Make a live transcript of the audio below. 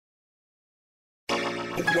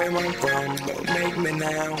where I'm from, don't make me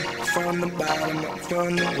now. From the bottom up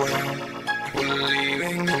from the ground.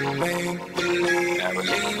 Believing in make believe, I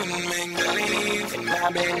believe in make believe. And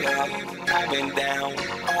I've been up, I've been down,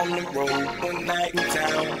 on the road, one night in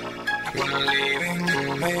town. Believing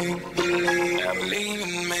in make believe, I believe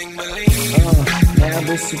in make believe. Now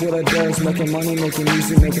this is what I does, making money, making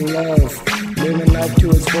music, making love. Living life to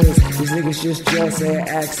its fullest. These niggas just jealous, they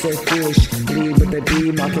act so foolish. Lead with the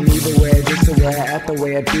D, mocking me the way, just the way I act, the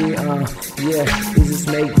way I be. Yeah, this is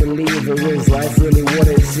make believe, or is life really what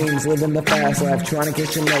it seems? Living the fast life, trying to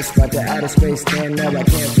catch the next flight to outer space. Stand up, I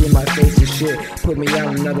can't feel my face and shit. Put me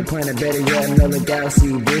on another planet, better yet another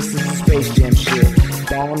galaxy. This is a space jam shit.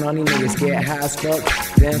 Ballin' on these niggas, get high as fuck.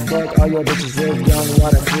 Then fuck all your bitches, live young,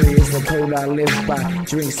 water free. It's the code I live by.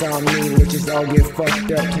 Drinks on me, bitches all get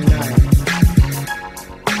fucked up tonight.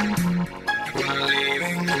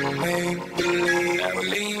 Believing in make believe, I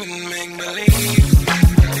believe in make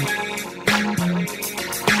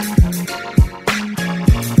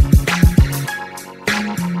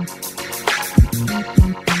believe.